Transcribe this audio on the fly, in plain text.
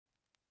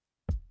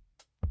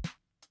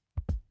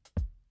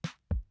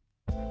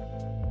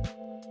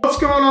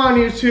going on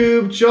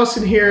YouTube?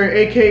 Justin here,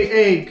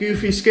 aka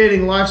Goofy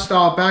Skating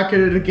Lifestyle, back at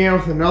it again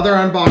with another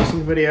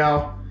unboxing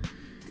video.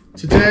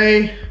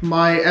 Today,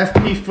 my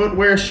FP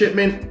footwear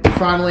shipment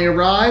finally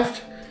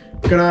arrived.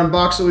 I'm gonna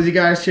unbox it with you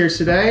guys here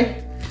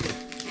today.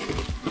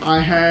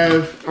 I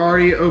have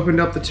already opened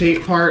up the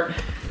tape part,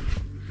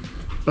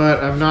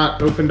 but I've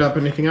not opened up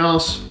anything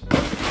else.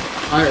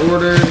 I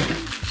ordered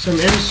some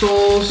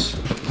insoles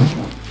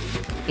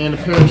and a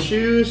pair of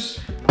shoes.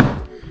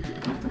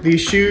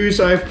 These shoes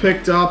I've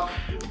picked up,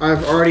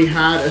 I've already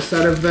had a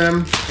set of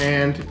them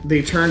and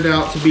they turned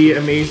out to be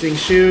amazing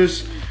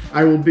shoes.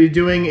 I will be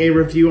doing a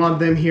review on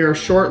them here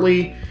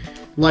shortly,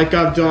 like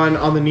I've done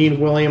on the Neen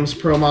Williams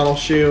Pro Model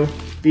shoe.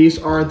 These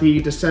are the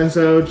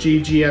Descenso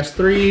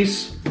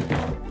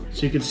GGS3s.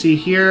 So you can see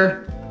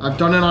here, I've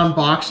done an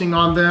unboxing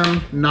on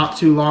them not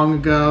too long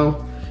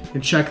ago. You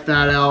can check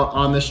that out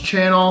on this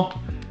channel.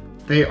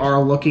 They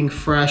are looking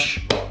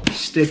fresh,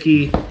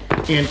 sticky,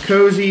 and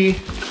cozy.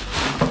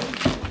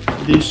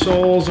 These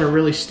soles are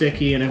really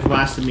sticky and have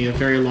lasted me a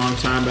very long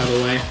time, by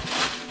the way.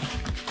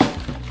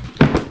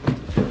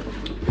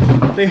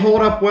 They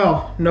hold up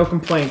well, no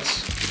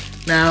complaints.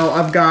 Now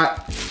I've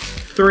got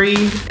 3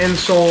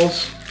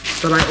 insoles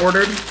that I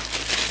ordered.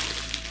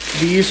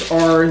 These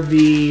are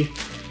the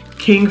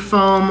King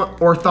Foam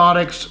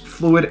Orthotics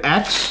Fluid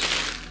X.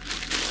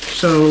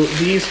 So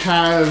these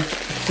have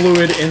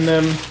fluid in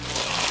them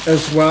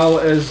as well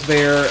as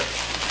their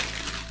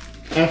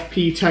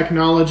FP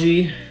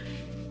technology.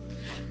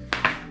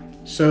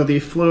 So the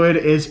fluid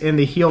is in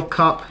the heel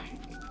cup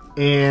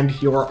and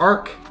your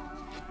arc,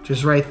 which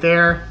is right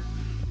there.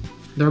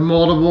 They're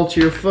moldable to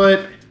your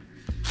foot,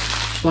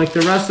 like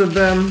the rest of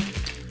them.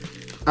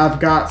 I've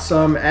got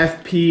some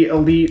FP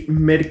Elite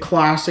Mid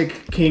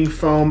Classic King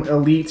Foam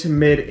Elite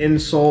Mid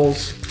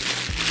insoles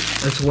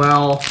as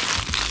well.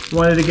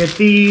 Wanted to get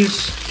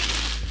these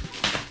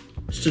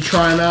just to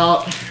try them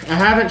out. I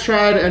haven't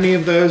tried any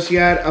of those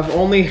yet. I've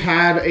only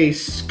had a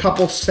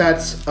couple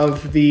sets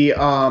of the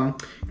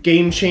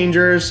Game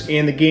Changers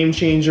and the Game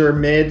Changer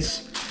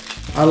mids.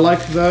 I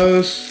liked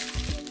those,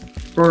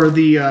 or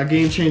the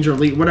Game Changer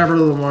Elite, whatever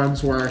the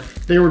ones were.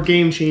 They were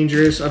Game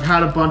Changers. I've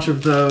had a bunch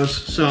of those,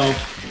 so I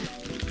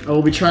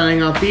will be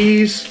trying out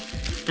these.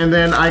 And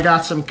then I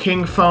got some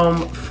King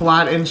Foam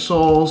flat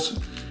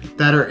insoles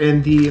that are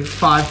in the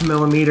 5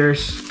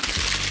 millimeters.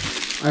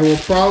 I will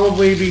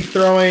probably be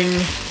throwing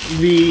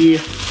the,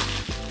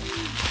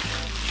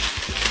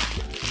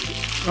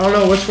 I don't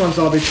know which ones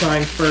I'll be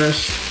trying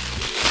first.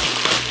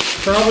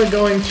 Probably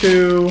going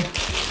to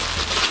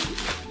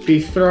be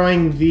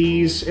throwing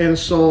these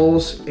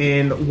insoles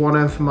in one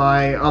of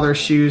my other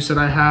shoes that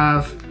I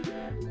have,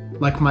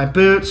 like my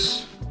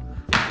boots.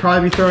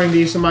 Probably be throwing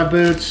these in my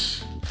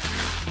boots.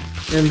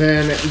 And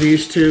then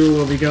these two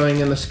will be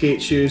going in the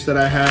skate shoes that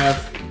I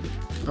have.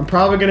 I'm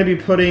probably gonna be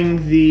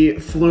putting the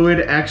Fluid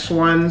X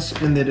ones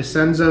in the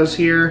Descenzos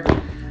here.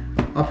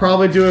 I'll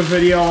probably do a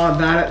video on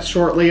that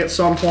shortly at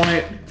some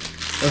point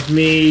of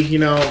me, you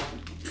know,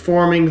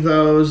 forming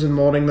those and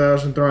molding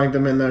those and throwing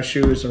them in those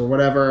shoes or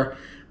whatever.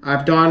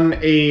 I've done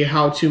a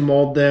how to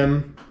mold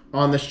them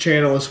on this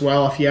channel as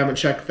well if you haven't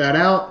checked that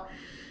out.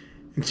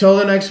 Until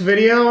the next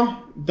video,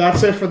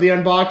 that's it for the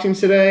unboxing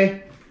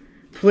today.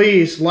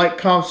 Please like,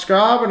 comment,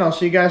 subscribe, and I'll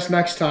see you guys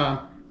next time.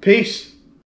 Peace.